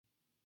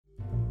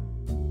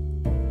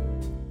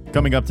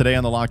Coming up today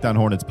on the Locked On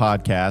Hornets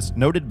podcast,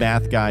 noted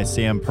math guy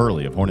Sam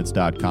Perley of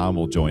Hornets.com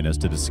will join us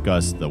to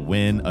discuss the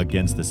win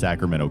against the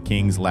Sacramento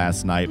Kings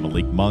last night,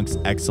 Malik Monk's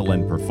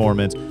excellent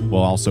performance.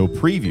 We'll also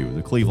preview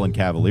the Cleveland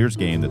Cavaliers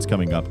game that's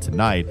coming up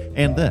tonight,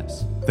 and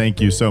this.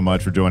 Thank you so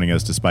much for joining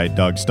us despite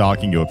Doug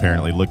stalking you,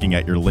 apparently looking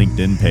at your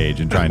LinkedIn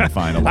page and trying to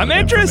find a lot I'm of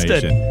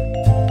interested. information.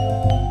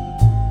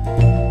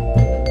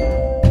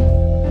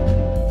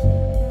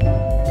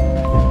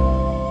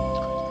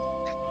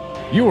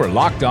 You are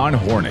Locked On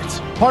Hornets,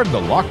 part of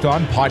the Locked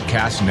On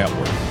Podcast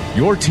Network.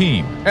 Your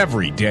team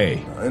every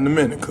day. In a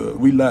minute, cuz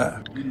we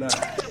live.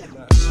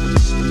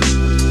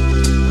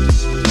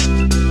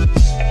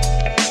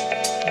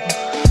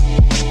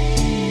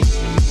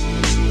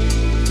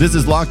 This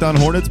is Locked On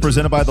Hornets,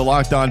 presented by the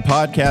Locked On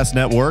Podcast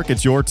Network.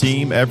 It's your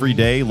team every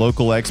day,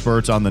 local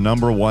experts on the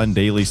 #1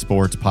 daily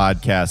sports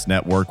podcast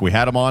network. We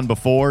had him on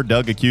before.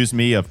 Doug accused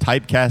me of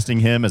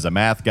typecasting him as a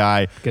math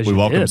guy. We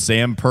welcome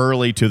Sam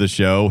Perley to the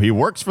show. He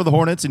works for the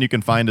Hornets, and you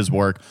can find his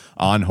work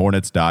on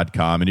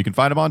Hornets.com, and you can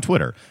find him on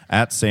Twitter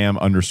at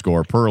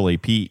Sam_Perley,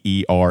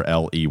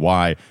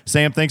 Perley.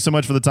 Sam, thanks so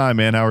much for the time,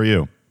 man. How are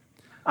you?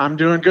 I'm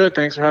doing good.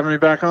 Thanks for having me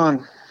back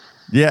on.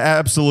 Yeah,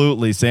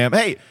 absolutely, Sam.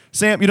 Hey,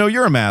 Sam, you know,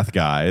 you're a math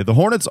guy. The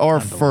Hornets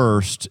are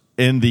first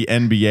in the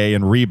NBA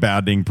in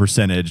rebounding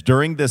percentage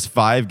during this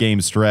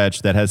 5-game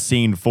stretch that has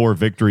seen 4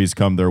 victories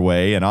come their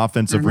way. And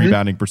offensive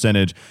rebounding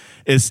percentage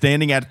is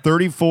standing at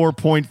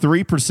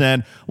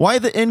 34.3%. Why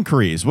the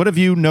increase? What have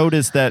you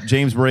noticed that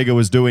James Borrego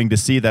is doing to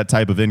see that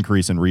type of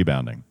increase in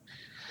rebounding?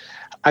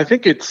 I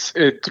think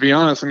to be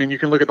honest, I mean, you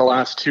can look at the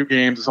last 2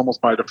 games. It's almost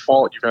by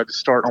default. You've had to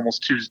start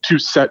almost two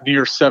set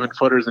near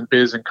 7-footers, and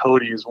Biz and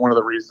Cody is one of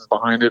the reasons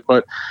behind it.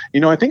 But, you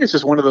know, I think it's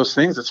just one of those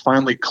things that's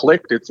finally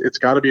clicked. It's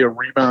got to be a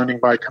rebounding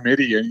by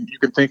committee. And you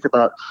can think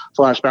about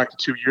flashback to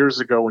 2 years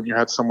ago when you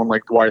had someone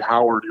like Dwight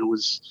Howard who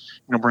was,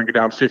 you know, bringing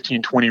down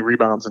 15, 20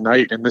 rebounds a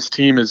night. And this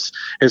team is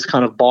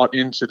kind of bought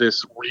into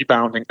this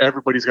rebounding.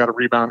 Everybody's got to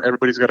rebound.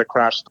 Everybody's got to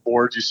crash the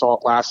boards. You saw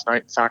it last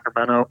night in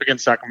Sacramento,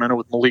 against Sacramento,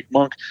 with Malik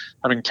Monk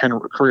having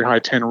career high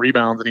 10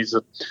 rebounds, and he's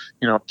a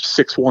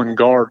 6'1"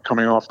 guard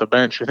coming off the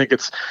bench. I think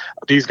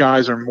these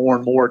guys are more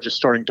and more just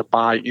starting to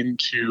buy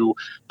into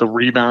the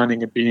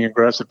rebounding and being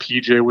aggressive.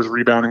 PJ was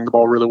rebounding the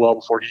ball really well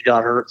before he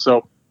got hurt.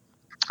 So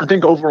I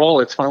think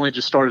overall it's finally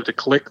just started to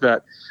click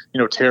that, you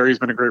know, Terry's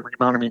been a great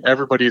rebounder. I mean,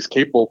 everybody is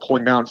capable of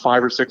pulling down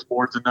 5 or 6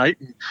 boards a night.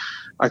 And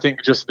I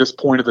think just at this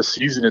point of the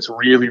season, it's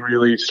really,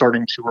 really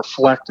starting to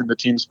reflect in the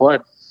team's play.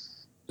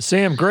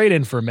 Sam, great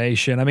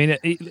information. I mean,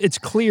 it's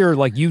clear,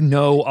 like, you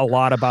know a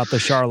lot about the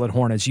Charlotte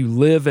Hornets. You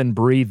live and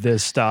breathe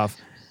this stuff.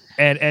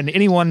 And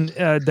anyone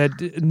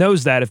that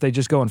knows that, if they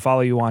just go and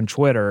follow you on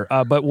Twitter.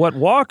 But what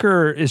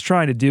Walker is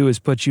trying to do is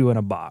put you in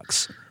a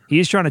box.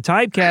 He's trying to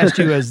typecast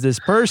you as this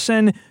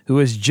person who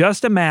is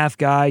just a math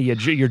guy.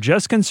 You're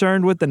just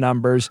concerned with the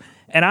numbers.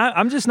 And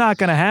I'm just not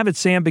going to have it,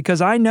 Sam,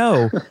 because I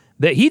know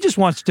that he just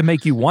wants to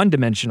make you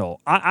one-dimensional.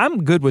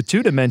 I'm good with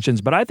 2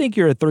 dimensions, but I think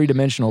you're a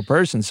 3-dimensional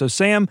person. So,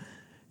 Sam,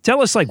 tell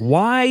us, like,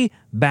 why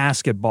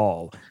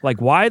basketball?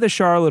 Like, why the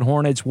Charlotte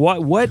Hornets?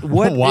 What why is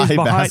behind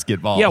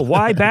basketball? Yeah,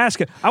 why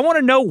basket? I want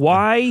to know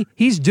why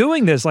he's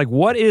doing this. Like,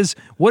 what is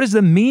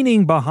the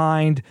meaning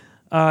behind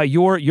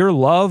your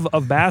love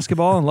of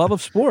basketball and love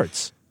of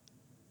sports?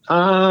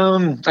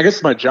 I guess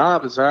it's my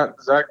job. Is that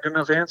a good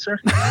enough answer?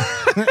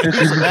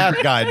 He's a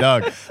math guy,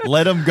 Doug.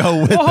 Let him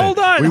go with it. Hold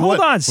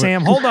on,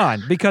 Sam. Hold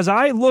on, because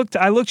I looked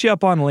you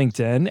up on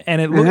LinkedIn,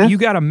 and you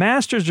got a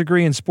master's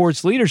degree in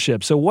sports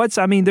leadership. So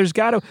there's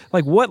got to,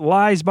 like, what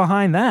lies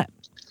behind that?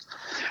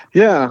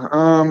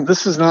 Yeah,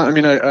 this is not. I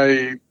mean,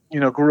 I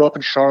grew up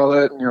in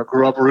Charlotte, and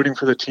grew up rooting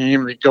for the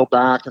team. We go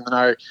back, and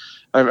then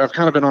I've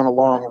kind of been on a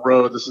long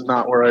road. This is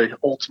not where I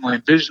ultimately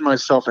envisioned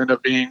myself end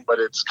up being, but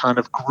it's kind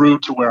of grew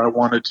to where I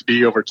wanted to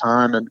be over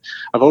time. And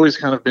I've always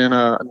kind of been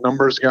a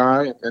numbers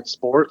guy in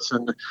sports,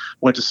 and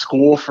went to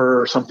school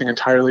for something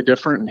entirely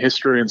different in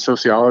history and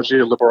sociology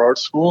at a liberal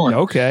arts school. And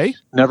okay.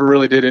 Never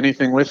really did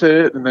anything with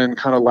it, and then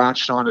kind of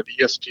latched on at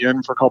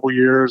ESPN for a couple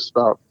years,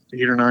 about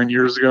 8 or 9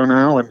 years ago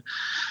now, and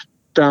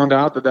found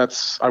out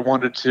that I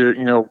wanted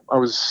to, I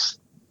was,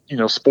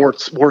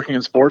 working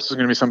in sports was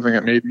going to be something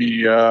that made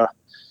me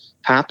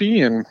happy,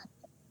 and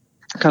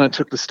kind of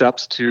took the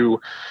steps to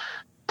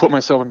put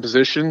myself in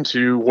position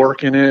to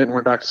work in it, and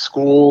went back to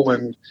school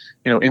and,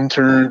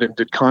 interned and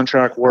did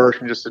contract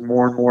work and just did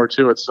more and more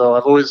to it. So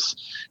I've always,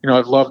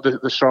 I've loved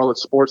the Charlotte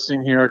sports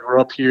scene here. I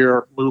grew up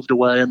here, moved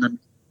away, and then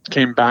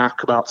came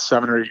back about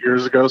 7 or 8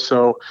 years ago.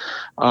 So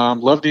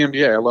love the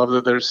NBA. I love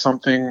that there's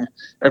something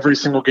every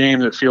single game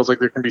that feels like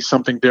there can be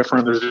something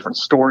different. There's a different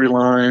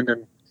storyline,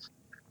 and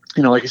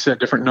like you said,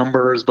 different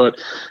numbers,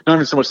 but not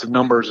even so much the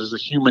numbers, there's the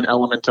human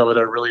element of it.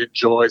 I really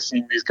enjoy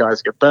seeing these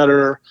guys get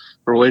better,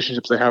 the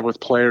relationships they have with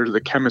players, the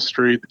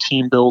chemistry, the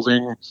team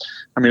building.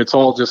 I mean, it's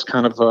all just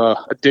kind of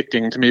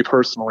addicting to me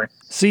personally.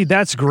 See,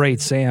 that's great,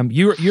 Sam.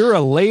 You're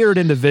a layered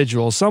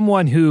individual,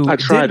 someone who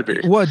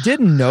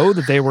didn't know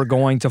that they were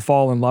going to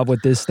fall in love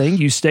with this thing.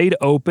 You stayed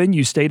open,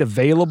 you stayed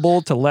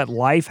available to let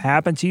life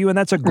happen to you, and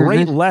that's a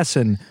great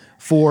lesson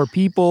for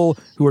people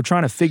who are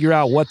trying to figure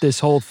out what this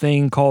whole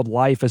thing called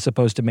life is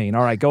supposed to mean.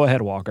 All right, go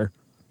ahead, Walker.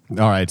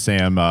 All right,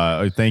 Sam,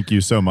 thank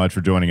you so much for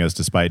joining us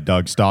despite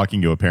Doug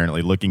stalking you,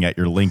 apparently, looking at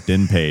your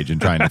LinkedIn page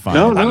and trying to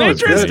find I'm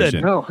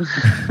interested. No.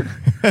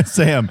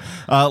 Sam,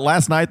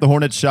 last night the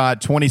Hornets shot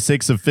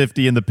 26 of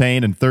 50 in the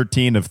paint and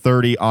 13 of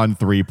 30 on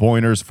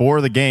three-pointers. For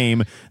the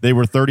game, they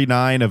were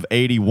 39 of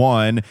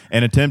 81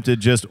 and attempted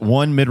just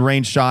one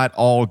mid-range shot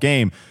all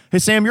game. Hey,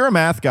 Sam, you're a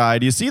math guy.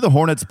 Do you see the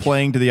Hornets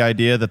playing to the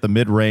idea that the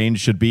mid-range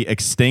should be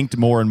extinct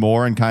more and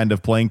more and kind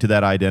of playing to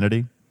that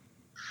identity?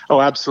 Oh,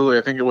 absolutely.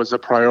 I think it was a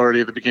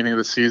priority at the beginning of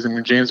the season,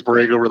 and James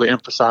Borrego really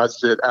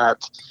emphasized it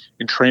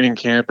in training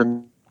camp.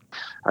 And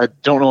I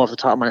don't know off the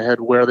top of my head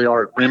where they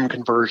are at rim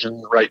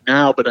conversion right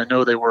now, but I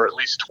know they were at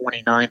least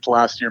 29th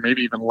last year,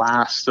 maybe even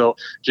last. So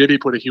JB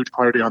put a huge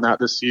priority on that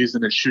this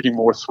season and shooting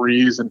more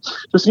threes. And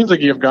it just seems like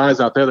you have guys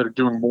out there that are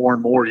doing more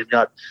and more. You've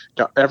got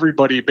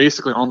everybody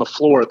basically on the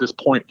floor at this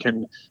point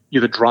can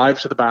either drive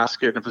to the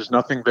basket, and if there's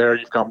nothing there,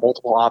 you've got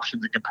multiple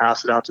options. You can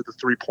pass it out to the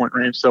three-point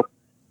range. So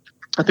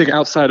I think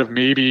outside of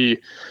maybe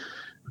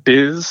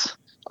Biz,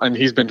 and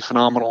he's been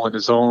phenomenal in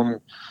his own,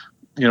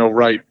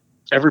 right,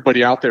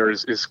 everybody out there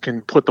is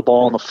can put the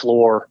ball on the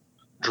floor,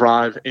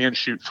 drive, and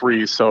shoot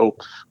threes. So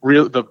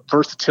the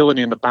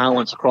versatility and the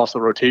balance across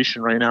the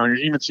rotation right now. And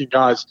you're even seeing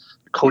guys,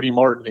 Cody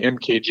Martin, the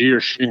MKG, are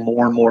shooting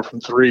more and more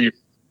from three.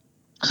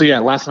 So, yeah,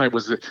 last night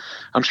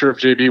I'm sure if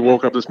JB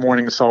woke up this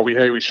morning and saw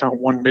we shot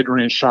one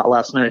mid-range shot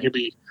last night, he'd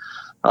be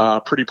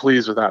pretty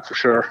pleased with that for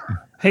sure.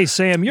 Hey,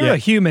 Sam, you're a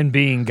human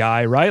being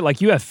guy, right?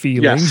 Like, you have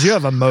feelings, Yes. you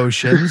have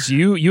emotions,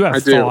 you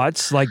have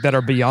thoughts like that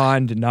are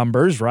beyond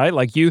numbers, right?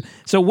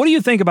 So what do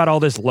you think about all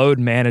this load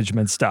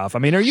management stuff? I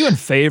mean, are you in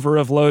favor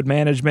of load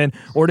management,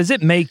 or does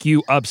it make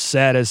you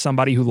upset as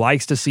somebody who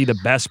likes to see the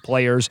best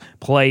players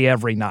play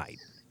every night?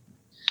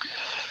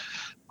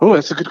 Oh,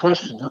 that's a good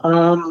question.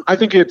 I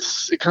think it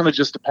kind of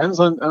just depends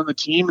on the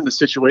team and the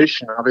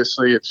situation.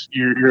 Obviously, if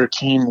you're a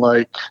team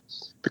like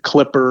the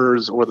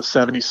Clippers or the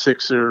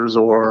 76ers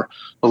or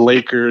the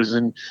Lakers,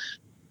 and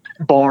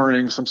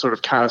barring some sort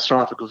of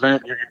catastrophic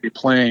event, you're going to be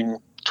playing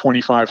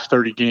 25,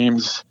 30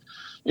 games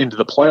into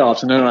the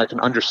playoffs. And then I can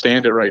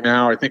understand it right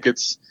now. I think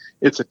it's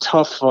a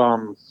tough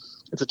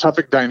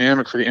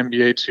dynamic for the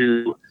NBA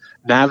to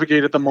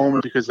navigate at the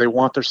moment because they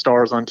want their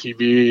stars on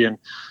TV. And,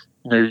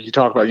 you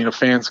talk about,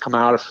 fans come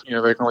out if, they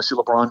can only see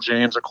LeBron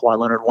James or Kawhi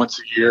Leonard once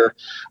a year.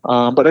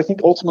 But I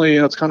think ultimately,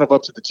 it's kind of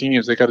up to the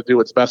teams. They got to do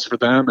what's best for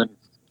them. And,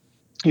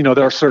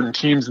 there are certain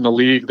teams in the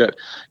league that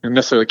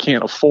necessarily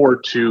can't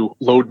afford to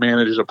load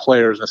manage their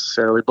players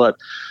necessarily. But,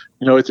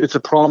 it's a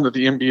problem that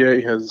the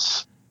NBA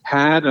has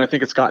had, and I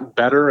think it's gotten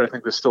better. I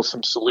think there's still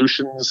some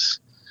solutions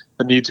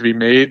that need to be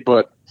made.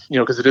 But,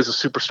 because it is a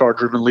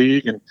superstar-driven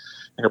league, and,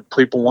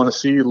 people want to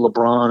see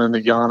LeBron and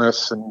the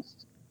Giannis and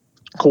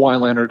Kawhi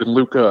Leonard and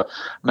Luka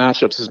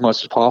matchups as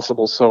much as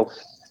possible. So,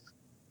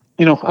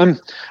 I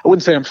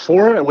wouldn't say I'm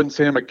for it. I wouldn't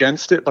say I'm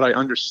against it, but I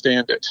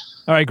understand it.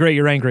 All right, great.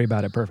 You're angry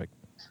about it. Perfect.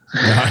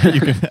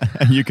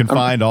 You can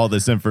find all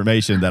this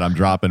information that I'm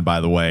dropping,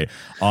 by the way,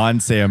 on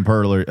Sam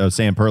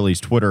Perley's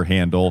Twitter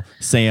handle,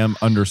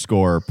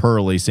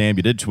 Sam_Perley. Sam,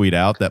 you did tweet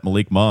out that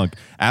Malik Monk,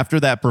 after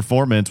that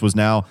performance, was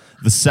now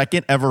the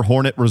second ever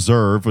Hornet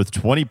reserve with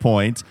 20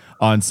 points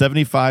on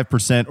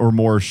 75% or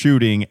more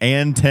shooting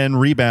and 10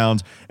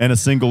 rebounds in a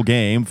single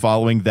game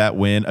following that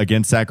win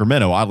against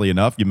Sacramento. Oddly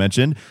enough, you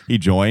mentioned he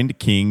joined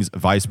Kings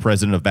Vice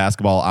President of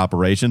Basketball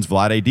Operations,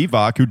 Vlade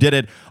Divac, who did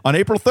it on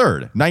April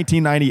 3rd,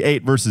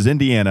 1998 versus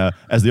Indiana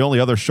as the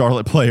only other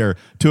Charlotte player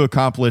to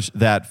accomplish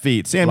that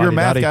feat. Sam, you're a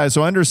math guy,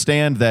 so I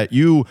understand that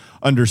you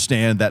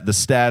understand that the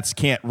stats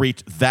can't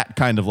reach that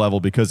kind of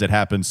level because it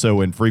happens so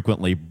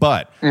infrequently.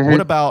 But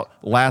what about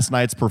last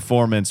night's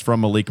performance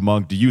from Malik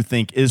Monk do you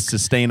think is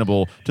sustainable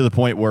to the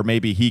point where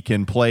maybe he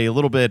can play a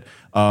little bit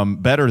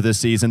better this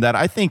season that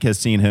I think has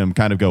seen him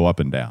kind of go up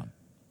and down?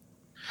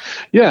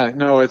 Yeah,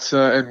 no, it's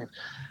and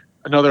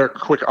another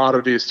quick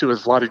oddity is too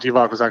is Vlade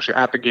Divac was actually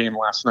at the game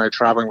last night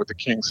traveling with the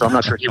Kings, so I'm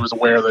not sure he was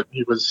aware that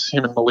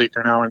him and Malik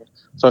are now in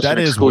such an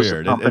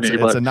exclusive company.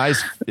 It's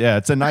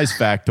a nice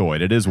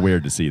factoid. It is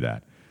weird to see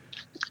that.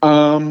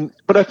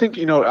 But I think,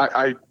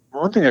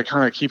 one thing I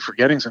kind of keep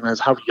forgetting sometimes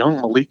is how young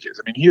Malik is.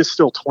 I mean, he is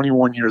still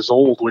 21 years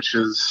old, which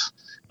is,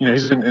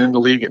 he's been in the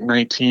league at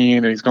 19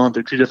 and he's gone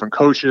through two different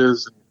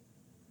coaches.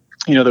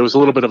 And, there was a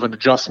little bit of an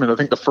adjustment. I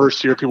think the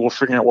first year people were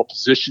figuring out what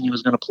position he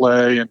was going to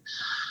play and,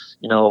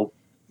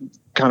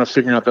 kind of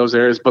figuring out those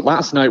areas. But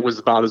last night was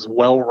about as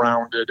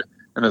well-rounded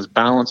and as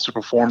balanced a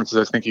performance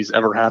as I think he's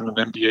ever had in an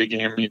NBA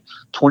game. I mean,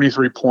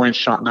 23 points,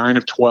 shot 9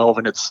 of 12,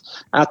 and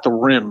it's at the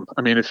rim.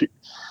 I mean,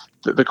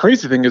 the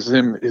crazy thing is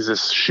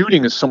his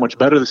shooting is so much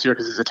better this year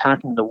because he's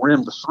attacking the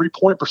rim. The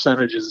 3-point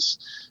percentage is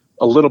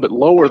a little bit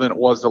lower than it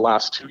was the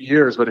last 2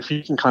 years, but if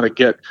he can kind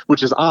of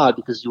which is odd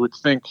because you would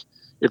think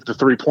if the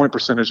 3-point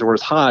percentage were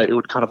as high, it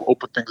would kind of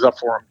open things up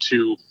for him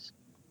to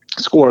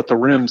score at the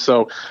rim.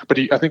 So, but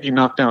I think he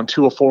knocked down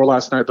 2 of 4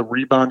 last night. The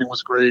rebounding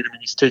was great. I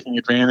mean, he's taking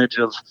advantage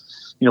of,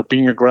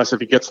 being aggressive.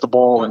 He gets the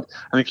ball. And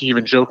I think he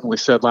even jokingly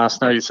said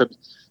last night, he said,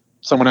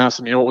 someone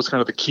asked me, what was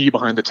kind of the key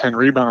behind the 10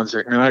 rebounds?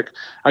 I mean,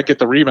 I get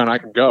the rebound, I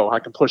can go, I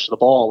can push the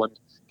ball, and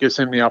gives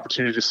him the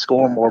opportunity to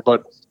score more.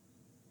 But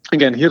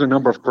again, he had a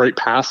number of great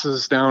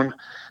passes down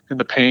in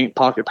the paint,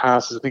 pocket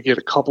passes. I think he had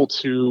a couple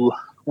to,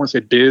 I want to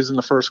say, Biz in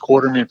the first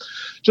quarter. I mean,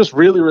 just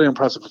really, really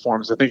impressive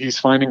performance. I think he's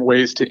finding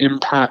ways to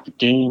impact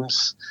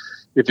games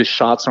if his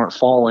shots aren't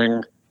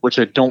falling, which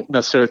I don't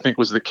necessarily think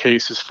was the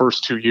case his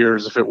first 2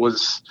 years.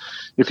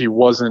 If he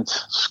wasn't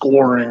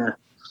scoring,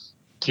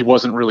 he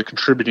wasn't really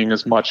contributing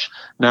as much.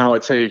 Now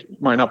I'd say he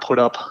might not put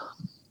up,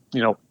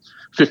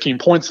 15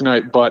 points a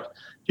night, but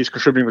he's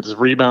contributing with his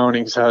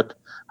rebounding. He's had,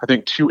 I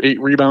think, 2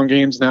 8-rebound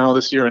games now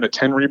this year and a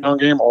 10-rebound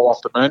game, all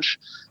off the bench.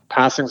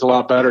 Passing's a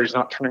lot better. He's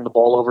not turning the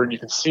ball over, and you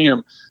can see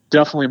him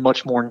definitely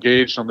much more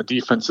engaged on the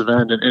defensive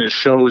end, and it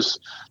shows,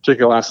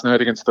 particularly last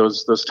night against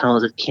those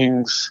talented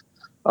Kings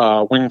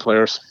wing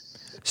players.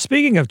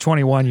 Speaking of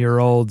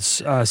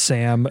 21-year-olds,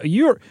 Sam,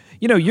 you're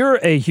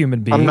a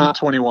human being. I'm not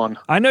 21.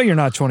 I know you're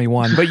not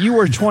 21, but you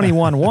were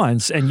 21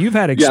 once, and you've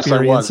had experiences.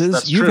 Yes, I was.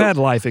 That's you've true. had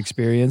life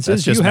experiences.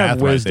 That's just you have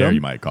math wisdom. right there,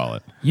 you might call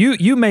it.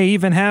 You may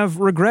even have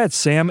regrets,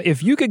 Sam.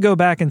 If you could go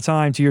back in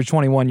time to your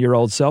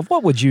 21-year-old self,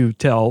 what would you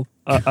tell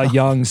a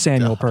young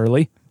Samuel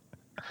Purley?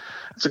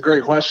 It's a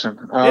great question.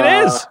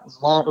 It is. It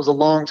was a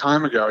long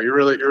time ago. You're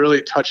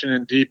really touching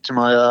in deep to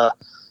my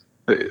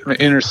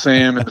inner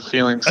Sam and the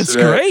feelings. That's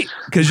today. great,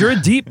 because you're a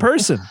deep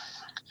person.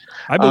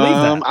 I believe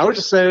that. I would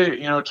just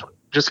say,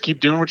 just keep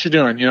doing what you're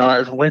doing.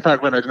 Way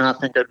back when I did not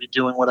think I'd be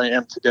doing what I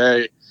am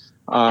today,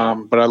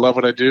 but I love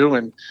what I do,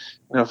 and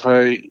if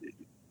I,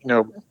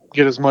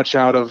 get as much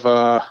out of,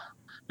 I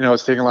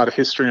was taking a lot of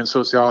history and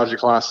sociology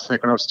classes, I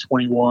think, when I was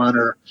 21,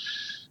 or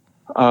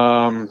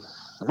I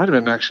might have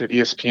been actually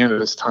at ESPN at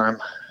this time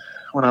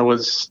when I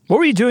was. What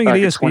were you doing at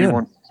ESPN?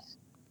 21.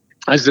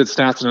 I just did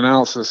stats and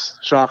analysis,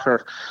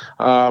 shocker.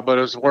 But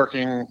I was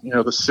working,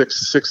 the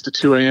 6 to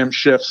 2 a.m.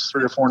 shifts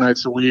 3 or 4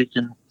 nights a week,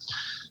 and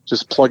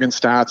just plugging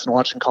stats and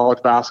watching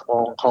college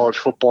basketball and college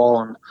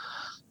football, and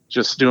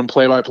just doing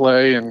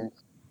play-by-play and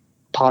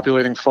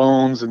populating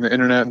phones and the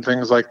internet and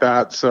things like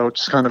that. So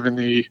just kind of in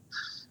the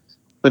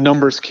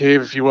numbers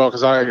cave, if you will,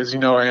 because as you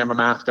know, I am a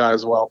math guy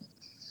as well.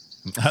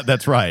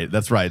 That's right.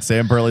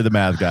 Sam Purley, the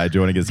math guy,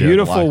 joining us here.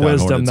 Beautiful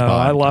wisdom, though.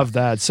 I love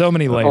that. So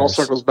many layers. It all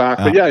circles back.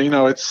 But yeah,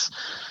 it's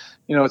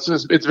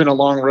been a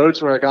long road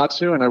to where I got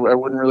to, and I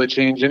wouldn't really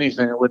change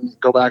anything. I wouldn't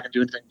go back and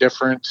do anything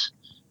different.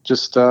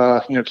 Just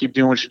keep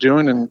doing what you're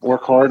doing and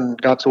work hard,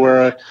 and got to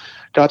where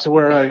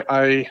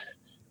I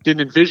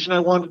didn't envision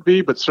I wanted to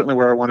be, but certainly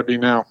where I want to be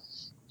now.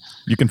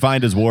 You can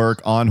find his work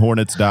on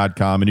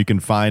Hornets.com, and you can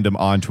find him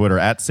on Twitter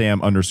at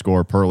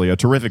Sam_Purley. A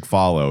terrific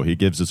follow. He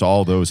gives us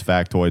all those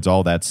factoids,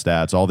 all that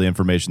stats, all the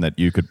information that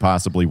you could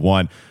possibly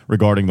want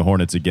regarding the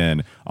Hornets,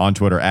 again, on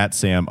Twitter at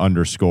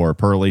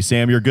Sam_Purley.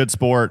 Sam, you're a good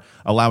sport,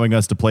 allowing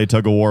us to play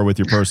tug of war with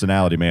your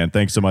personality, man.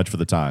 Thanks so much for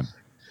the time.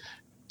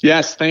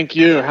 Yes, thank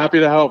you. Happy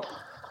to help.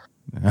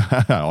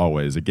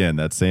 Always. Again,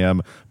 that's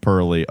Sam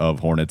Purley of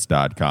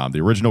Hornets.com.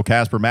 The original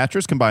Casper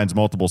mattress combines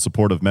multiple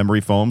supportive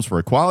memory foams for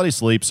a quality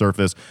sleep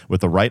surface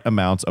with the right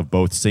amounts of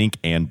both sink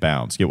and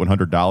bounce. Get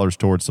 $100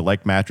 towards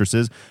select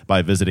mattresses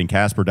by visiting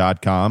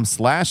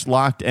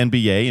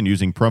Casper.com/LockedNBA and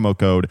using promo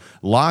code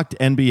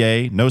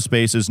LockedNBA. No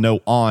spaces, no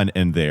on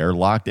in there.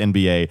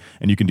 LockedNBA,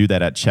 and you can do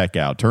that at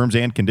checkout. Terms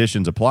and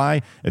conditions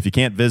apply. If you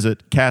can't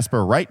visit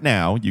Casper right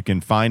now, you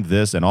can find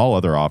this and all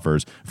other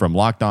offers from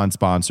Locked On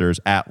sponsors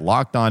at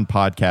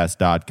LockedOnPodcast.com/offers.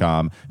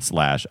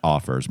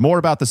 More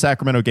about the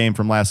Sacramento game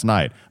from last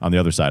night on the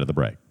other side of the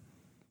break.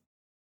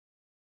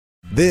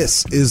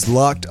 This is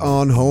Locked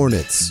On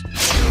Hornets.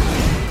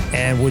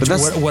 And would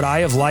I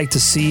have liked to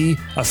see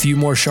a few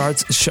more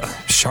shards?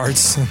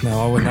 Shards?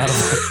 No, I would not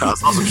have.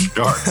 That's awesome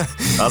shards.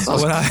 That's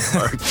awesome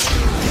shards.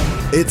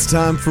 It's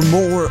time for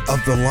more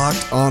of the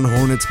Locked On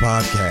Hornets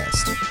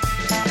podcast.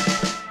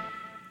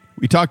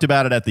 We talked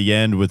about it at the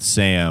end with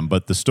Sam,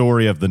 but the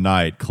story of the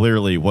night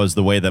clearly was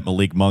the way that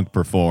Malik Monk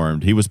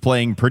performed. He was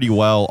playing pretty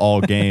well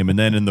all game, and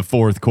then in the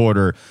fourth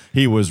quarter,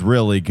 he was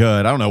really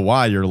good. I don't know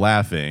why you're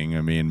laughing.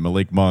 I mean,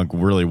 Malik Monk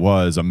really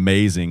was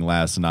amazing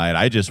last night.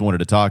 I just wanted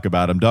to talk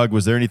about him. Doug,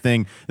 was there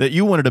anything that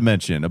you wanted to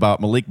mention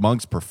about Malik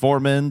Monk's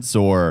performance,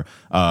 or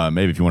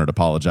maybe if you wanted to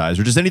apologize,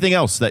 or just anything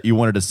else that you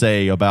wanted to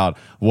say about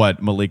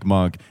what Malik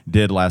Monk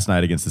did last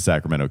night against the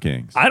Sacramento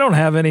Kings? I don't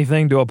have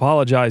anything to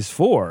apologize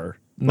for.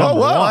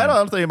 I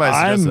don't think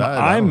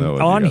I'm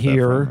on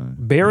here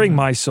bearing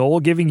my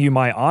soul, giving you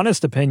my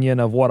honest opinion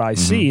of what I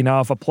see. Now,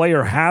 if a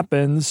player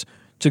happens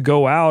to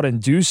go out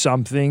and do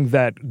something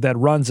that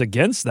runs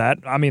against that,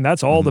 I mean,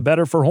 that's all the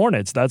better for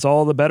Hornets. That's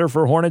all the better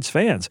for Hornets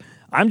fans.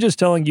 I'm just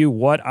telling you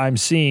what I'm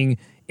seeing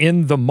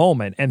in the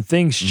moment, and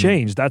things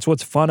change. That's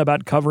what's fun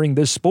about covering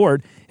this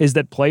sport, is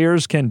that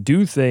players can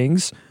do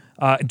things,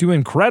 do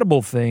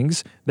incredible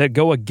things that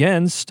go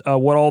against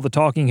what all the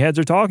talking heads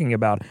are talking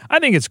about. I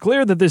think it's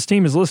clear that this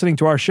team is listening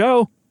to our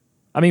show.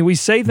 I mean, we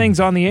say things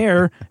on the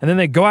air, and then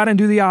they go out and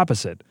do the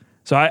opposite.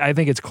 So I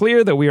think it's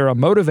clear that we are a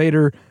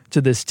motivator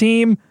to this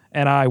team,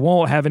 and I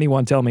won't have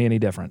anyone tell me any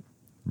different.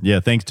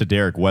 Yeah, thanks to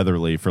Derek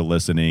Weatherly for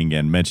listening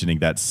and mentioning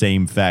that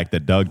same fact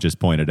that Doug just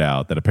pointed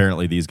out, that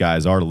apparently these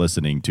guys are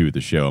listening to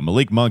the show.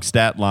 Malik Monk's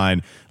stat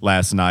line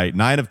last night,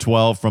 9 of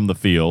 12 from the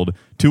field,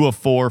 2 of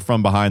 4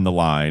 from behind the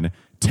line,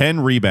 10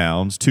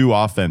 rebounds, 2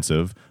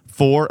 offensive,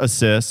 4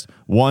 assists,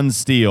 1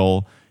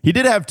 steal. He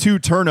did have 2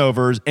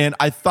 turnovers, and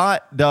I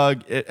thought,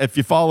 Doug, if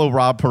you follow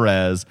Rob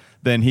Perez,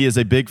 then he is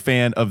a big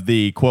fan of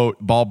the,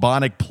 quote,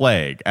 Balbonic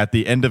plague at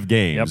the end of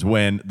games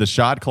when the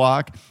shot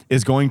clock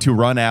is going to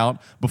run out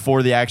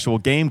before the actual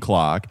game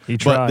clock.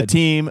 But the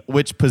team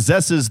which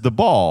possesses the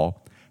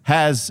ball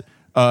has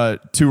to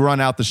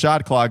run out the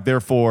shot clock,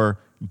 therefore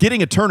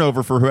getting a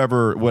turnover for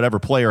whatever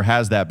player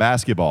has that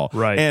basketball.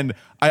 Right. And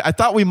I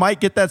thought we might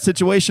get that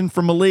situation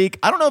from Malik.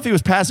 I don't know if he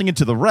was passing it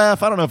to the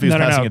ref. I don't know if he was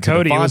passing it to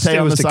Cody. Devontae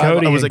It was to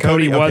Cody, and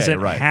Cody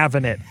wasn't right.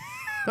 having it.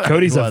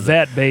 Cody's a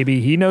vet, baby.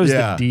 He knows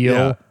the deal.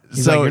 Yeah.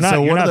 He's like,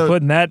 you're not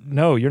putting that.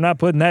 No, you're not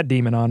putting that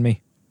demon on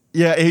me.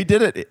 Yeah, he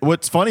did it.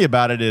 What's funny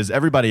about it is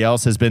everybody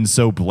else has been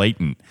so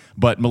blatant,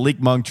 but Malik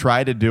Monk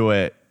tried to do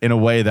it in a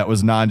way that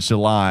was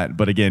nonchalant.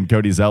 But again,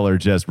 Cody Zeller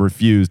just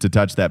refused to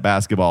touch that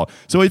basketball.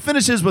 So he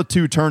finishes with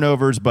 2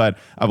 turnovers, but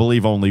I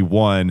believe only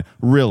 1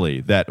 really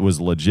that was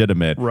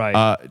legitimate.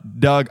 Right.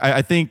 Doug,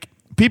 I think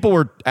people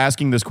were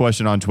asking this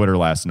question on Twitter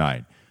last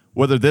night,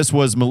 whether this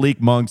was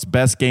Malik Monk's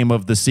best game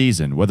of the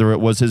season, whether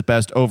it was his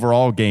best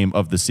overall game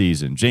of the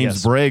season.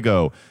 James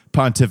Borrego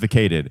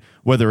pontificated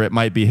whether it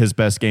might be his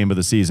best game of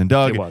the season.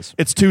 Doug,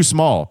 it's too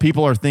small.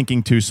 People are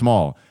thinking too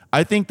small.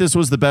 I think this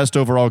was the best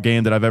overall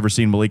game that I've ever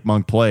seen Malik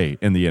Monk play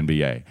in the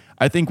NBA.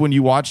 I think when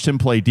you watched him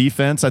play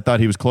defense, I thought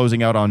he was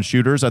closing out on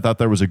shooters. I thought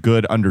there was a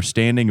good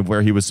understanding of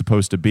where he was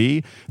supposed to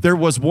be. There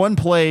was one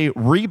play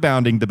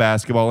rebounding the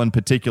basketball in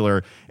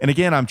particular, and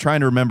again, I'm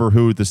trying to remember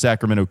who the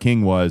Sacramento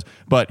King was,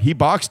 but he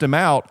boxed him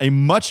out, a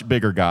much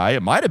bigger guy.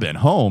 It might have been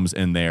Holmes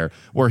in there,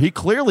 where he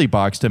clearly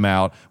boxed him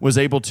out, was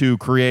able to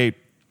create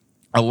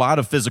a lot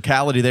of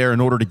physicality there in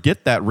order to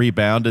get that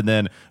rebound and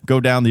then go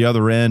down the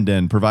other end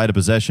and provide a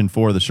possession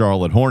for the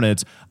Charlotte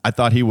Hornets. I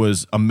thought he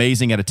was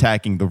amazing at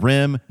attacking the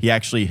rim. He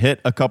actually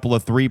hit a couple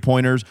of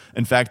three-pointers.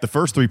 In fact, the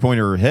first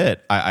three-pointer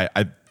hit,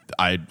 I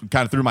kind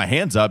of threw my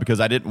hands up because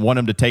I didn't want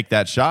him to take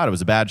that shot. It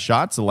was a bad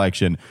shot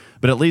selection,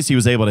 but at least he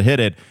was able to hit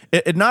it.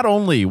 It not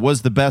only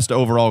was the best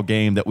overall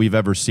game that we've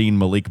ever seen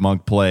Malik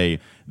Monk play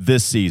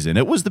this season,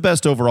 it was the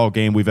best overall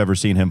game we've ever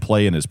seen him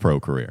play in his pro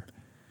career.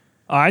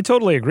 I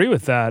totally agree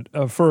with that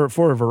for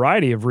a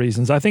variety of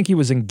reasons. I think he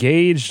was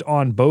engaged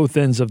on both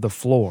ends of the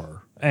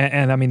floor.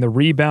 And I mean, the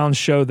rebounds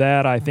show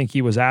that. I think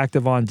he was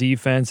active on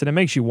defense. And it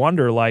makes you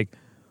wonder, like,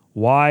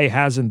 why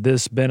hasn't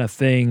this been a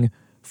thing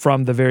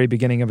from the very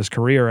beginning of his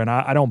career? And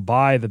I don't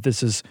buy that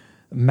this is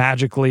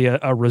magically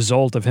a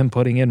result of him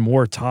putting in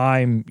more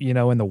time,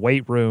 in the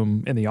weight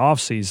room in the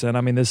offseason.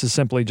 I mean, this is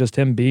simply just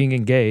him being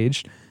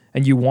engaged.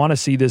 And you want to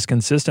see this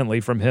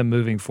consistently from him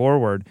moving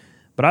forward.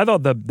 But I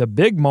thought the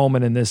big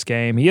moment in this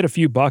game, he had a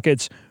few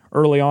buckets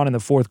early on in the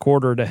fourth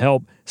quarter to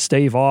help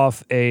stave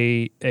off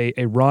a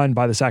run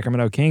by the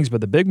Sacramento Kings.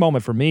 But the big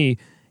moment for me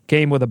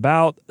came with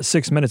about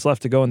 6 minutes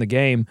left to go in the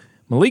game.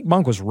 Malik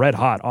Monk was red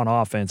hot on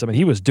offense. I mean,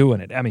 he was doing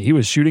it. I mean, he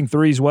was shooting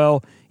threes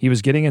well. He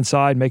was getting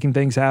inside, making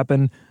things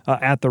happen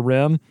at the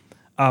rim.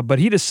 But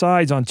he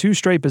decides on 2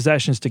 straight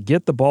possessions to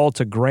get the ball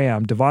to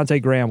Graham,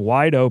 Devontae Graham,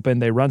 wide open.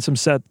 They run some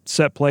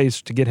set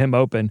plays to get him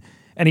open.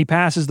 And he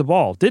passes the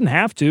ball. Didn't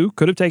have to.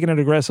 Could have taken it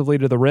aggressively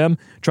to the rim,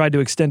 tried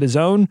to extend his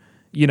own,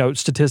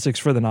 statistics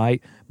for the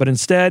night. But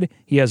instead,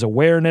 he has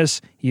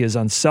awareness, he is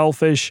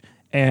unselfish,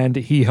 and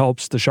he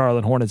helps the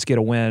Charlotte Hornets get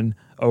a win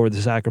over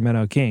the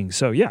Sacramento Kings.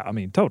 So, yeah, I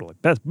mean, totally.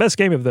 Best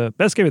game of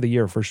the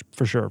year for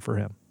sure for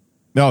him.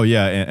 Oh,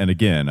 yeah, and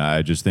again,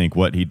 I just think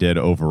what he did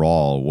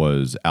overall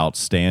was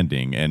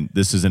outstanding. And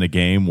this is in a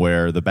game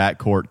where the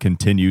backcourt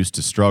continues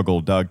to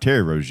struggle. Doug,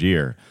 Terry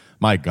Rozier,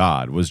 my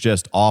God, was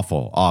just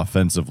awful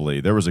offensively.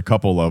 There was a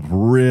couple of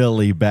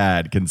really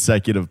bad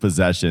consecutive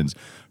possessions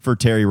for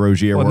Terry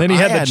Rozier. Well, and then he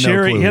had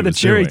the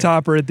cherry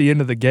topper at the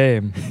end of the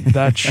game.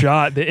 That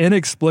shot, the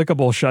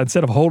inexplicable shot,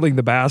 instead of holding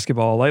the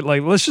basketball. Like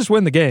let's just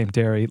win the game,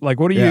 Terry.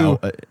 Like, what are you?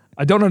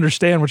 I don't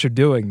understand what you're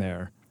doing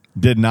there.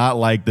 Did not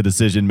like the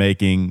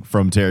decision-making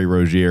from Terry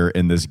Rozier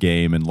in this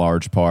game in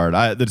large part.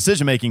 The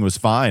decision-making was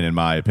fine, in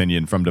my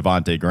opinion, from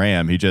Devontae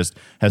Graham. He just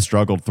has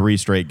struggled 3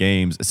 straight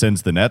games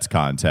since the Nets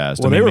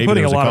contest. Well, they were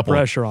putting a lot of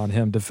pressure on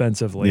him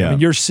defensively. Yeah. I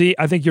mean,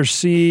 I think you're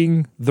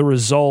seeing the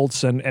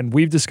results, and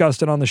we've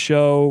discussed it on the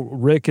show.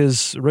 Rick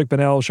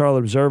Bonnell, Charlotte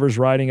Observer's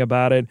writing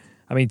about it.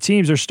 I mean,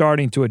 teams are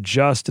starting to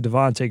adjust to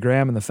Devontae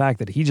Graham and the fact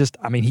that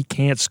he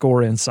can't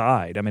score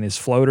inside. I mean, his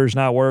floater's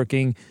not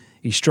working.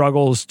 He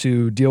struggles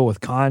to deal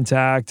with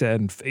contact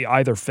and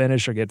either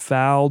finish or get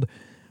fouled.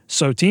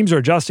 So teams are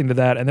adjusting to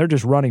that, and they're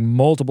just running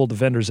multiple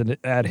defenders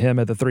at him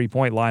at the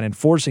three-point line and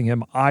forcing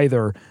him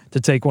either to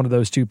take one of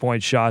those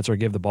 2-point shots or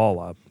give the ball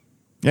up.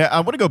 Yeah,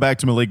 I want to go back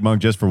to Malik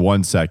Monk just for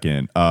 1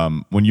 second.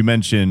 When you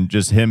mentioned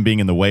just him being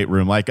in the weight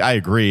room, like I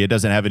agree, it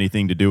doesn't have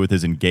anything to do with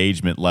his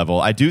engagement level.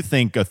 I do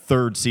think a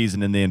third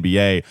season in the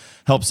NBA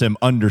helps him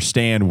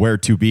understand where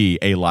to be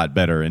a lot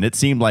better. And it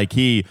seemed like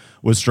he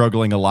was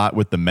struggling a lot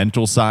with the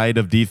mental side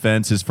of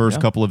defense his first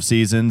couple of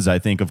seasons. I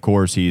think, of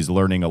course, he's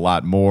learning a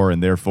lot more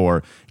and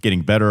therefore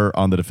getting better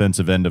on the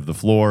defensive end of the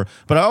floor.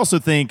 But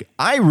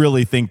I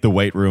really think the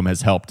weight room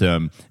has helped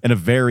him in a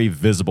very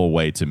visible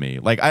way to me.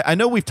 Like, I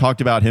know we've talked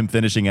about him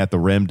finishing at the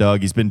rim, Doug.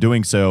 He's been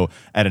doing so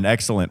at an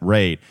excellent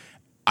rate.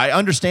 I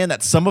understand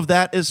that some of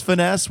that is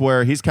finesse,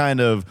 where he's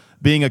kind of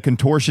being a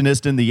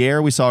contortionist in the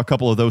air. We saw a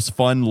couple of those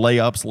fun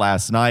layups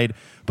last night.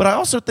 But I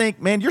also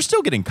think, man, you're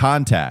still getting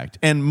contact.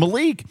 And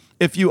Malik,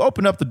 if you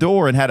open up the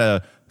door and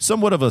had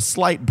somewhat of a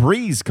slight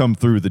breeze come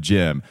through the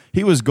gym,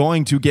 he was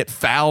going to get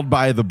fouled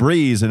by the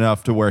breeze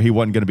enough to where he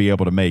wasn't going to be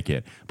able to make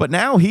it. But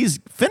now he's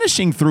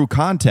finishing through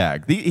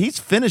contact. He's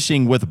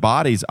finishing with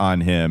bodies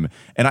on him.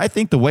 And I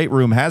think the weight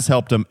room has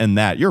helped him in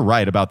that. You're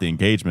right about the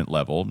engagement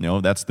level. You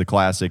know, that's the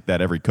classic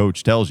that every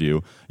coach tells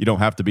you. You don't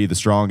have to be the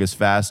strongest,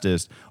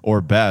 fastest,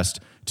 or best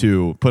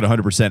to put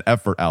 100%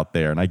 effort out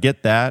there. And I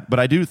get that, but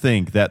I do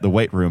think that the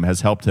weight room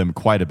has helped him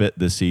quite a bit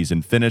this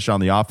season finish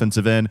on the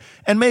offensive end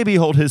and maybe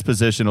hold his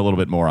position a little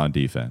bit more on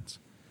defense.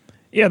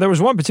 Yeah, there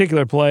was one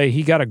particular play.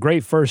 He got a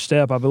great first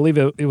step. I believe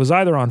it was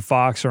either on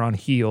Fox or on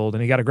Hield,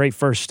 and he got a great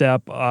first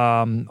step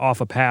off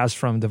a pass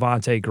from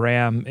Devontae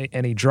Graham,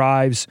 and he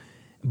drives.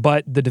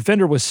 But the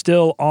defender was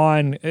still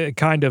on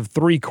kind of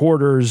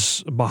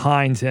 3/4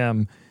 behind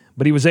him,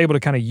 but he was able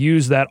to kind of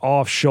use that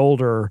off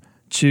shoulder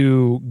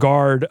to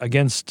guard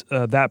against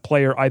that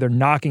player, either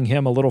knocking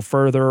him a little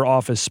further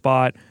off his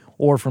spot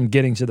or from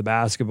getting to the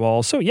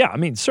basketball. So, yeah, I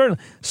mean,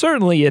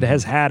 certainly it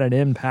has had an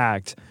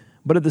impact.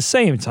 But at the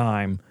same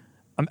time,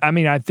 I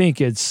mean, I think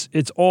it's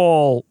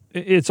all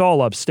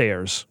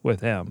upstairs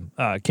with him.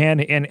 Can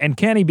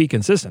he be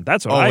consistent?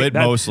 That's what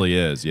mostly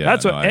is. Yeah,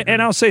 that's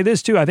and I'll say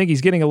this too. I think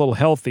he's getting a little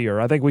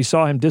healthier. I think we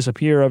saw him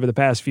disappear over the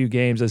past few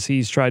games as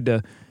he's tried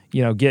to,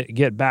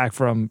 get back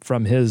from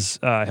his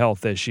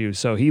health issues.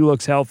 So he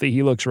looks healthy.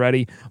 He looks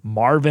ready.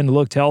 Marvin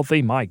looked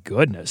healthy. My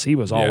goodness, he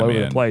was all over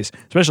the place,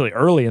 especially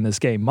early in this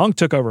game. Monk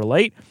took over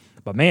late,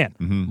 but man,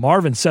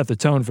 Marvin set the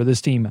tone for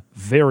this team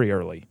very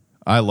early.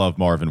 I love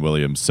Marvin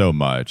Williams so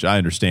much. I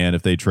understand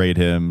if they trade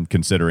him,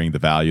 considering the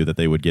value that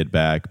they would get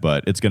back,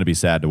 but it's going to be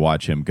sad to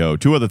watch him go.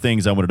 Two other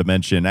things I wanted to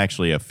mention,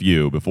 actually a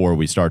few, before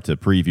we start to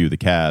preview the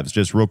Cavs.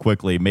 Just real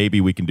quickly,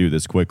 maybe we can do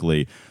this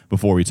quickly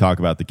before we talk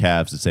about the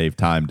Cavs to save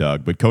time,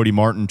 Doug. But Cody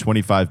Martin,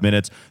 25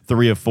 minutes,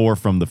 3 of 4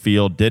 from the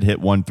field, did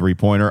hit 1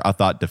 3-pointer. I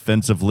thought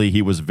defensively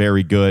he was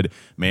very good.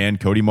 Man,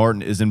 Cody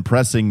Martin is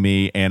impressing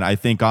me, and I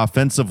think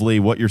offensively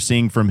what you're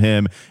seeing from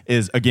him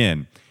is,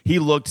 again, he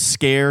looked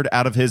scared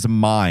out of his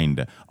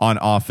mind on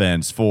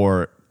offense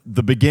for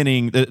the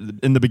beginning,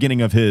 in the beginning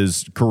of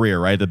his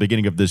career, right? The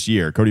beginning of this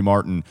year, Cody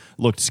Martin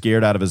looked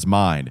scared out of his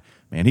mind.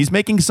 Man, he's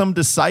making some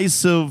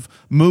decisive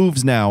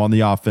moves now on the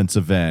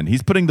offensive end.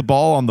 He's putting the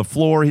ball on the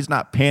floor. He's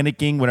not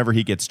panicking whenever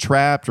he gets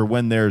trapped or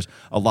when there's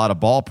a lot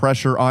of ball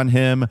pressure on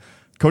him.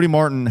 Cody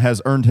Martin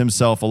has earned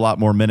himself a lot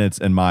more minutes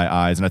in my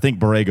eyes, and I think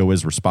Borrego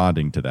is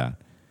responding to that.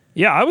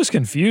 Yeah, I was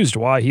confused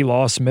why he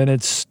lost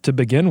minutes to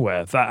begin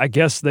with. I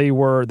guess they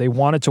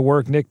wanted to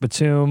work Nick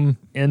Batum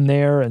in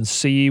there and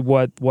see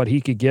what he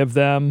could give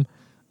them.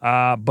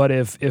 But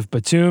if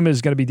Batum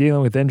is going to be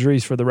dealing with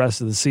injuries for the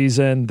rest of the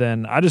season,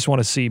 then I just want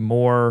to see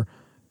more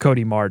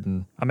Cody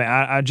Martin. I mean,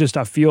 I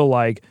feel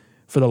like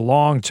for the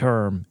long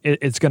term,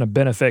 it's going to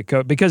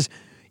benefit because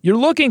you're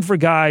looking for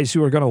guys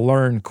who are going to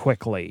learn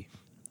quickly.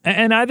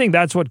 And I think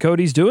that's what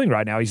Cody's doing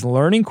right now. He's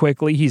learning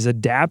quickly. He's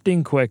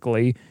adapting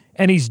quickly.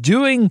 And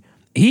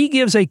he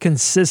gives a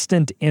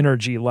consistent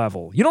energy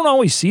level. You don't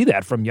always see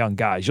that from young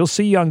guys. You'll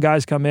see young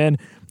guys come in,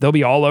 they'll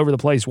be all over the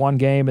place one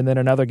game, and then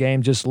another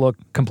game just look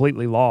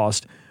completely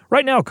lost.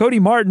 Right now, Cody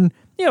Martin,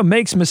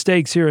 makes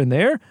mistakes here and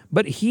there,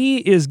 but he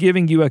is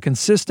giving you a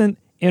consistent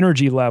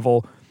energy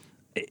level.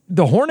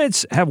 The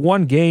Hornets have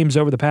won games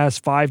over the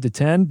past 5 to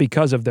 10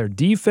 because of their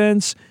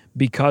defense,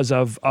 because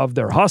of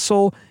their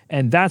hustle,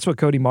 and that's what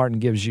Cody Martin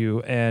gives you,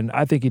 and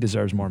I think he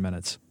deserves more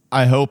minutes.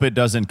 I hope it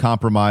doesn't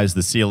compromise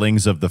the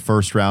ceilings of the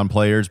first-round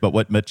players, but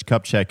what Mitch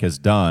Kupchak has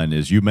done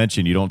is, you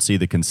mentioned you don't see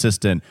the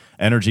consistent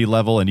energy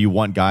level and you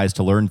want guys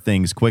to learn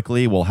things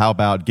quickly. Well, how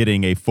about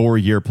getting a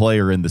 4-year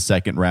player in the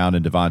second round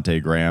in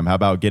Devontae Graham? How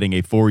about getting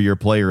a 4-year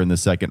player in the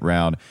second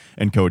round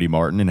in Cody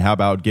Martin? And how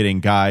about getting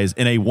guys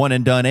in a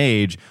one-and-done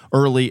age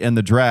early in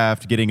the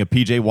draft, getting a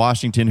P.J.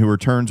 Washington who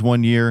returns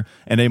 1 year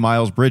and a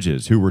Miles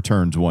Bridges who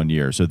returns 1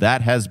 year? So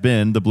that has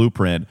been the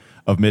blueprint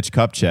of Mitch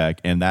Kupchak,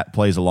 and that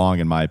plays along,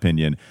 in my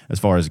opinion, as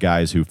far as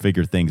guys who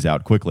figure things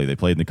out quickly. They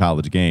played in the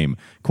college game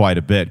quite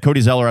a bit.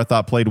 Cody Zeller, I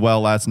thought, played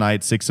well last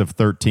night, 6 of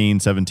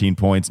 13, 17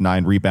 points,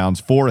 9 rebounds,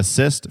 4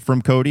 assists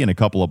from Cody, and a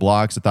couple of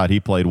blocks. I thought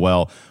he played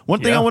well. One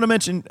thing I want to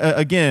mention,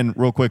 again,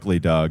 real quickly,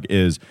 Doug,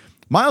 is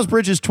Miles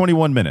Bridges,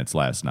 21 minutes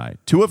last night,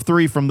 2 of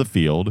 3 from the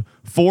field,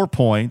 4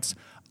 points.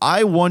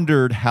 I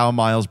wondered how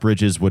Miles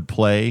Bridges would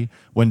play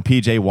when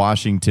P.J.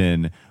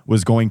 Washington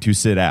was going to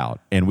sit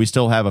out. And we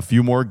still have a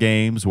few more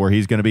games where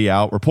he's going to be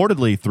out,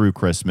 reportedly through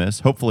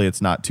Christmas. Hopefully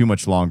it's not too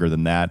much longer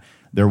than that.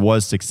 There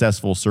was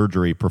successful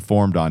surgery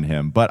performed on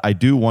him. But I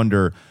do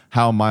wonder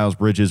how Miles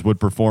Bridges would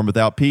perform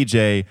without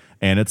PJ,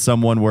 and it's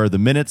someone where the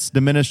minutes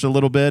diminished a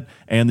little bit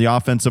and the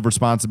offensive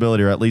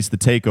responsibility, or at least the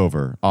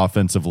takeover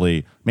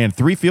offensively. Man,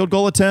 3 field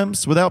goal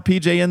attempts without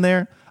PJ in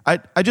there.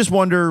 I just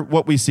wonder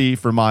what we see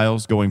for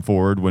Miles going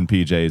forward when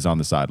PJ is on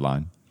the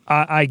sideline.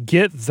 I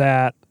get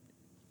that,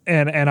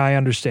 and I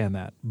understand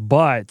that.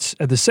 But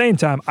at the same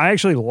time, I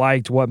actually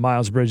liked what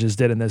Miles Bridges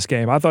did in this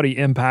game. I thought he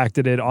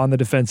impacted it on the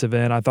defensive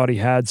end. I thought he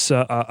had,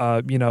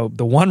 the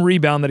one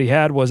rebound that he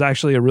had was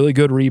actually a really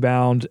good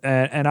rebound.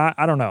 And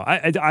I don't know.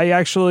 I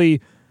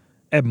actually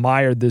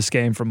admired this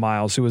game from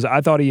Miles,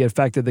 I thought he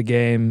affected the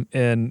game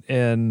in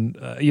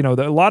a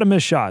lot of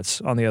missed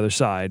shots on the other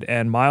side.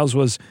 And Miles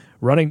was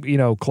running,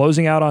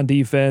 closing out on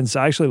defense.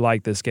 I actually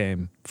liked this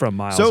game from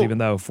Miles, even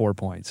though 4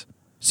 points.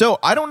 So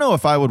I don't know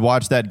if I would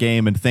watch that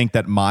game and think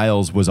that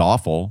Miles was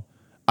awful.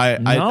 I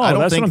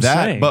don't think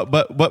that. Saying.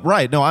 But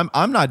right. No,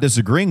 I'm not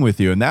disagreeing with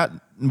you, and that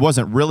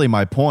wasn't really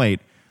my point.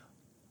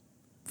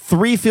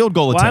 3 field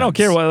goal attempts. I don't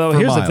care.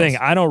 Here's Miles. The thing.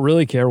 I don't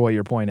really care what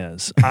your point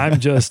is.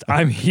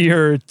 I'm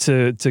here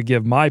to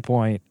give my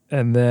point,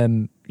 and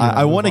then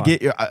I want to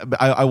get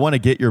I want to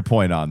get your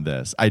point on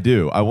this. I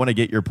do. I want to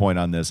get your point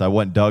on this. I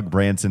want Doug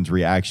Branson's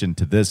reaction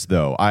to this,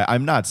 though.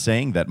 I'm not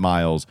saying that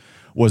Miles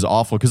was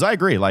awful, because I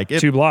agree. Like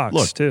 2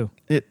 blocks too.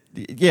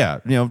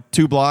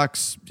 2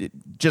 blocks.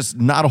 Just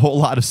not a whole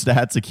lot of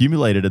stats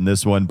accumulated in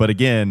this one. But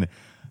again,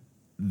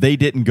 they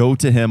didn't go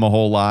to him a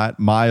whole lot.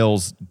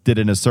 Miles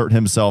didn't assert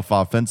himself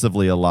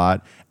offensively a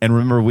lot. And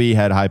remember, we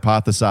had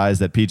hypothesized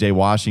that P.J.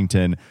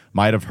 Washington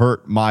might have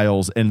hurt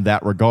Miles in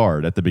that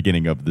regard at the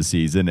beginning of the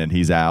season, and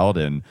he's out,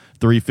 and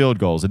 3 field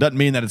goals. It doesn't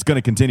mean that it's going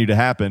to continue to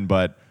happen,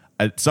 but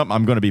it's something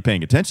I'm going to be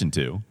paying attention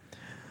to.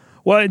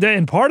 Well,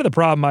 and part of the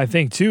problem, I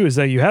think, too, is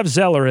that you have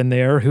Zeller in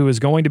there who is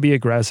going to be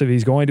aggressive.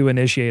 He's going to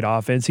initiate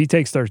offense. He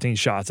takes 13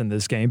 shots in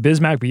this game.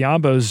 Bismack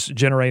Biyombo's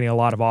generating a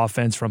lot of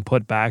offense from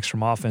putbacks,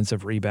 from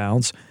offensive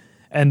rebounds.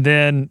 And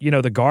then,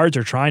 the guards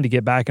are trying to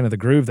get back into the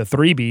groove. The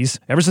 3Bs,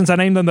 ever since I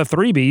named them the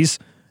 3Bs,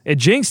 it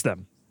jinxed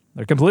them.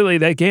 They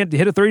can't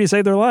hit a 3 to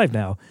save their life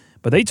now.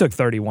 But they took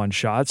 31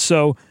 shots.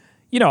 So,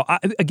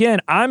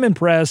 I'm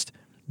impressed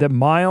that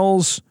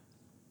Miles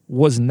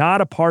was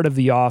not a part of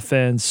the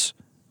offense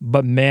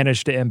but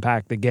managed to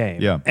impact the game.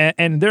 Yeah.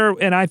 And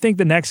I think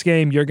the next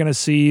game you're going to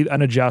see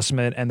an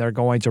adjustment, and they're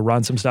going to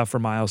run some stuff for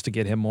Miles to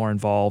get him more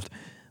involved.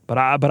 But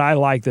I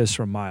like this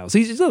from Miles.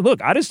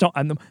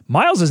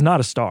 Miles is not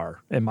a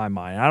star in my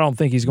mind. I don't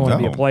think he's going to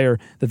be a player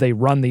that they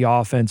run the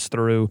offense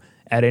through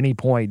at any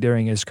point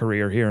during his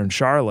career here in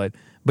Charlotte.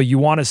 But you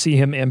want to see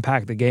him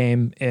impact the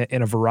game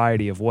in a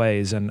variety of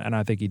ways, and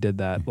I think he did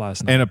that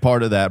last night. And a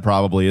part of that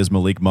probably is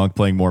Malik Monk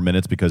playing more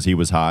minutes because he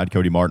was hot,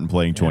 Cody Martin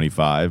playing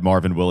 25,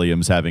 Marvin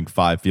Williams having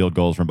 5 field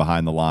goals from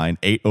behind the line,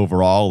 8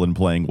 overall and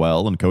playing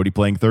well, and Cody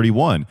playing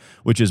 31,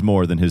 which is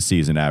more than his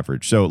season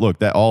average. So,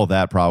 look, all of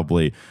that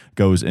probably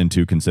goes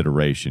into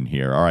consideration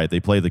here. All right, they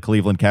play the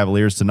Cleveland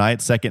Cavaliers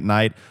tonight, second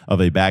night of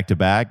a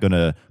back-to-back. Going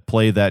to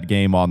play that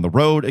game on the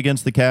road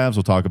against the Cavs.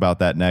 We'll talk about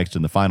that next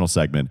in the final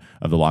segment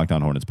of the Locked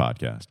On Hornets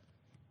podcast.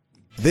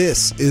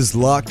 This is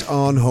Locked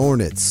On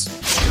Hornets.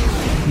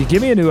 You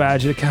give me a new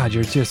adjective. God,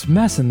 you're just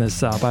messing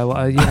this up.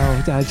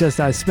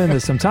 I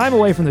spend some time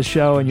away from the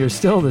show, and you're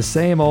still the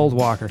same old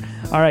Walker.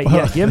 All right,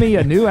 give me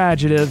a new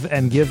adjective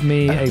and give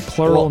me a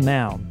plural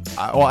noun.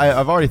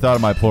 I've already thought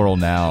of my plural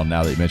noun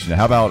now that you mentioned it.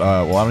 How about,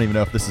 I don't even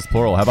know if this is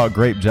plural. How about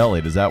grape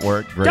jelly? Does that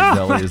work? Grape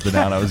jelly is the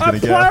noun I was going to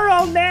get. A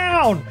plural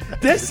noun!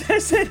 This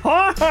isn't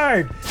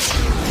hard!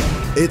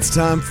 It's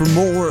time for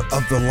more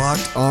of the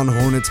Locked On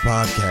Hornets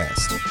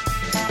podcast.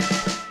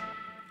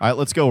 All right,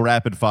 let's go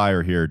rapid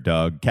fire here,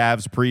 Doug.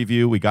 Cavs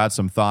preview. We got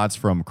some thoughts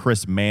from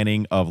Chris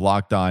Manning of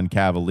Locked On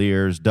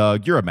Cavaliers.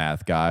 Doug, you're a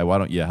math guy. Why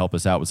don't you help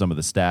us out with some of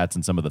the stats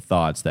and some of the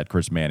thoughts that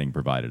Chris Manning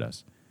provided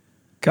us?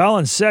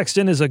 Colin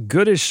Sexton is a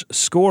goodish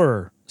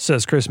scorer,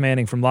 says Chris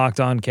Manning from Locked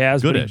On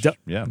Cavs. Goodish,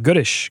 yeah.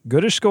 Goodish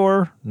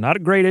scorer, not a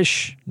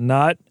greatish,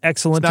 not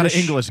excellent. He's not an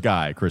English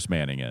guy, Chris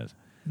Manning is.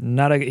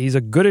 He's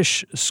a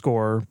goodish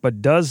scorer,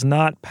 but does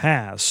not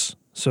pass.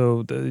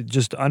 So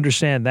just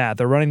understand that.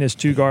 They're running this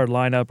 2-guard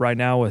lineup right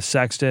now with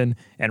Sexton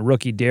and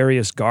rookie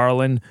Darius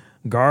Garland.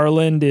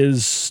 Garland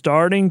is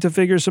starting to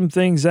figure some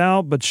things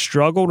out, but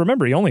struggled.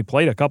 Remember, he only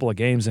played a couple of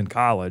games in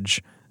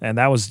college, and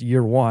that was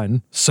year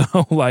 1. So,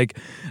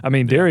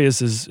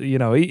 Darius is,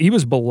 he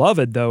was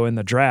beloved, though, in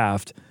the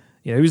draft.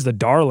 He was the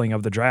darling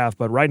of the draft,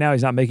 but right now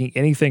he's not making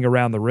anything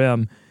around the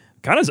rim.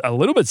 Kind of a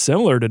little bit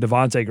similar to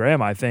Devontae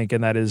Graham, I think,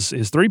 in that his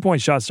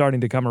 3-point shot's starting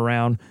to come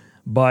around,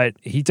 but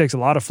he takes a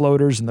lot of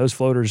floaters, and those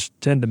floaters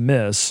tend to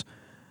miss.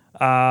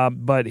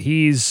 But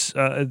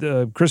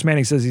Chris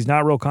Manning says he's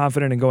not real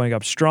confident in going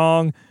up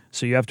strong,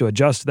 so you have to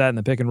adjust to that in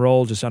the pick and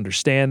roll. Just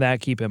understand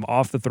that. Keep him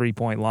off the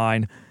 3-point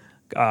line.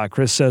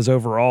 Chris says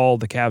overall,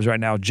 the Cavs right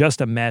now,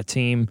 just a meh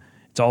team.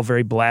 It's all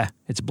very blah.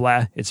 It's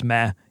blah. It's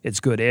meh. It's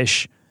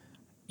good-ish.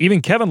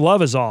 even Kevin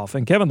Love is off,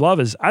 and Kevin Love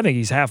I think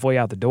he's halfway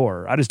out the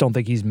door. I just don't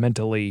think he's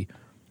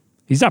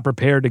not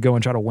prepared to go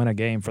and try to win a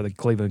game for the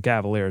Cleveland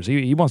Cavaliers.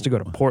 He wants to go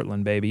to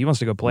Portland, baby. He wants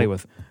to go play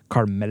with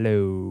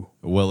Carmelo.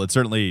 Well, it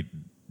certainly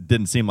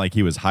didn't seem like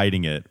he was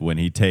hiding it when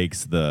he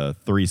takes the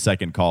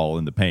 3-second call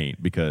in the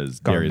paint because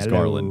Darius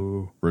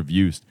Garland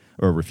refused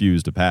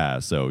to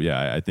pass. So,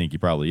 yeah, I think he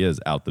probably is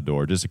out the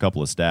door. Just a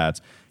couple of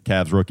stats.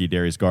 Cavs rookie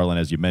Darius Garland,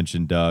 as you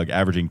mentioned, Doug,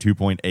 averaging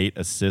 2.8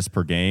 assists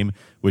per game,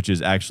 which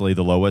is actually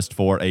the lowest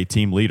for a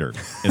team leader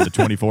in the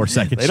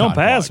 24-second They don't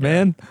pass,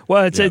 man.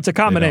 Well, it's a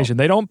combination.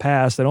 They don't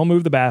pass. They don't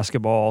move the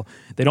basketball.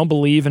 They don't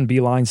believe in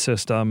Beeline's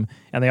system,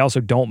 and they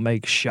also don't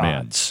make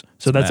shots.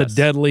 So that's a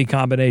deadly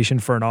combination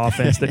for an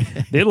offense. The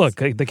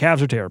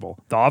Cavs are terrible.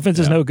 The offense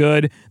is no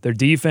good. Their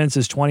defense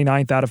is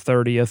 29th out of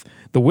 30th.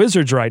 The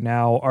Wizards right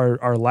now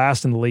are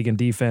last in the league in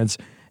defense.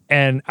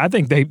 And I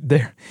think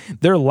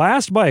they're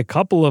last by a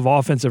couple of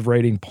offensive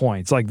rating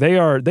points. Like they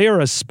are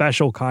a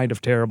special kind of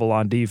terrible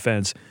on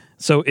defense.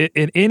 So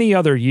in any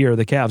other year,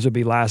 the Cavs would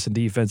be last in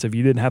defense if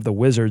you didn't have the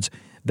Wizards.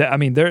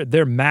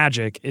 Their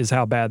magic is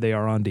how bad they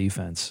are on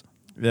defense.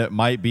 That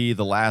might be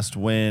the last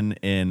win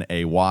in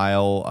a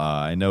while.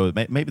 I know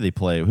maybe they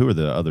play. Who are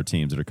the other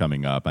teams that are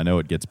coming up? I know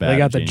it gets bad. They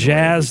got the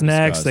Jazz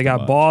next. They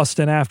got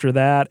Boston after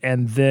that.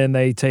 And then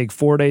they take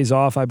 4 days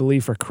off, I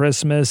believe, for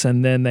Christmas.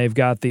 And then they've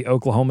got the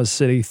Oklahoma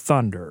City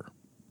Thunder.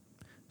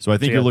 So I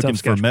think you're looking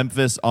for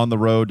Memphis on the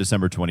road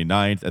December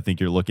 29th. I think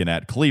you're looking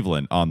at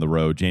Cleveland on the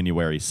road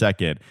January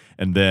 2nd.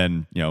 And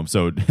then,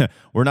 so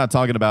we're not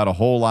talking about a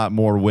whole lot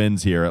more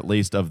wins here, at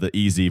least of the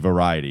easy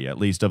variety, at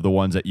least of the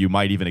ones that you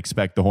might even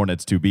expect the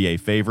Hornets to be a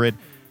favorite.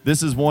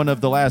 This is one of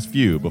the last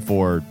few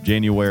before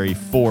January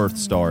 4th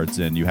starts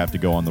and you have to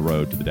go on the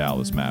road to the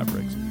Dallas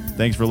Mavericks.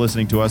 Thanks for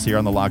listening to us here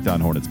on the Locked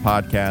On Hornets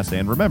podcast.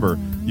 And remember,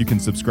 you can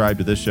subscribe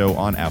to this show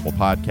on Apple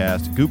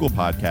Podcasts, Google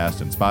Podcasts,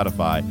 and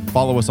Spotify.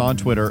 Follow us on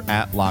Twitter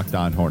at Locked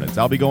On Hornets.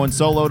 I'll be going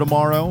solo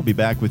tomorrow. I'll be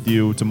back with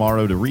you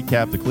tomorrow to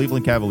recap the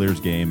Cleveland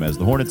Cavaliers game as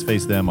the Hornets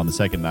face them on the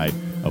second night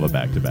of a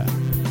back-to-back.